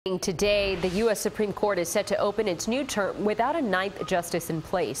Today, the U.S. Supreme Court is set to open its new term without a ninth justice in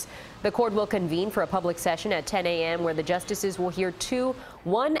place. The court will convene for a public session at 10 a.m. where the justices will hear two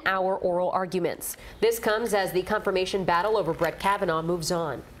one-hour oral arguments. This comes as the confirmation battle over Brett Kavanaugh moves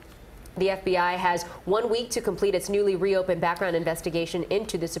on. The FBI has 1 week to complete its newly reopened background investigation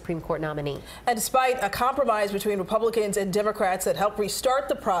into the Supreme Court nominee. And despite a compromise between Republicans and Democrats that helped restart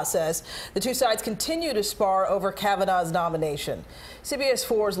the process, the two sides continue to spar over Kavanaugh's nomination. CBS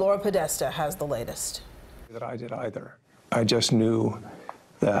 4's Laura Podesta has the latest. That I did either. I just knew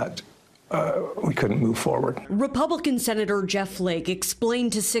that we couldn't move forward. Republican Senator Jeff Flake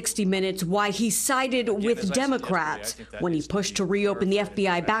explained to 60 Minutes why he sided with Democrats when he pushed to reopen the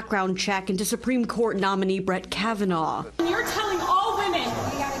FBI background check into Supreme Court nominee Brett Kavanaugh. You're telling all women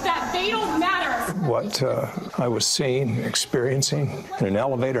that they don't matter. What I was seeing, experiencing in an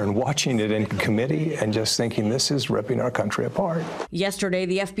elevator and watching it in committee and just thinking this is ripping our country apart. Yesterday,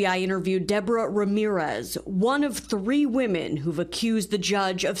 the FBI interviewed Deborah Ramirez, one of 3 women who've accused the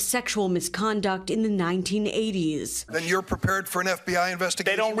judge of sexual misconduct in the 1980s. Then you're prepared for an FBI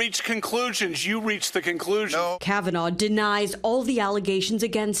investigation? They don't reach conclusions. You reach the conclusion. No. Kavanaugh denies all the allegations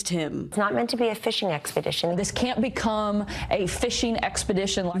against him. It's not meant to be a fishing expedition. This can't become a fishing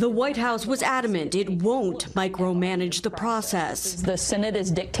expedition. The White House was adamant it won't micromanage the process. The Senate is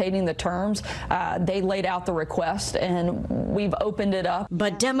dictating the terms. They laid out the request, and we've opened it up.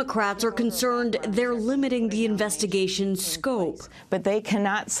 But Democrats are concerned they're limiting the investigation's scope. But they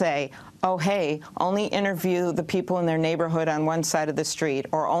cannot say, oh, hey, only interview the people in their neighborhood on one side of the street,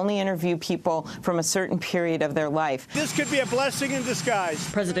 or only interview people from a certain period of their life. This could be a blessing in disguise.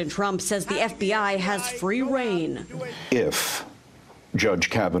 President Trump says the FBI has free rein. If Judge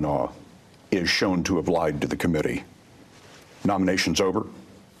Kavanaugh is shown to have lied to the committee, nomination's over?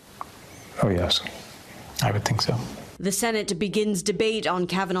 Oh, yes. I would think so. The Senate begins debate on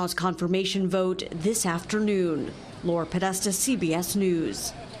Kavanaugh's confirmation vote this afternoon. Laura Podesta, CBS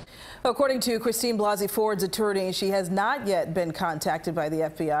News. According to Christine Blasey Ford's attorney, she has not yet been contacted by the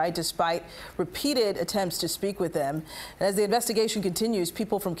FBI despite repeated attempts to speak with them. And as the investigation continues,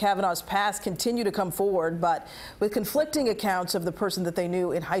 people from Kavanaugh's past continue to come forward, but with conflicting accounts of the person that they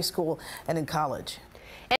knew in high school and in college.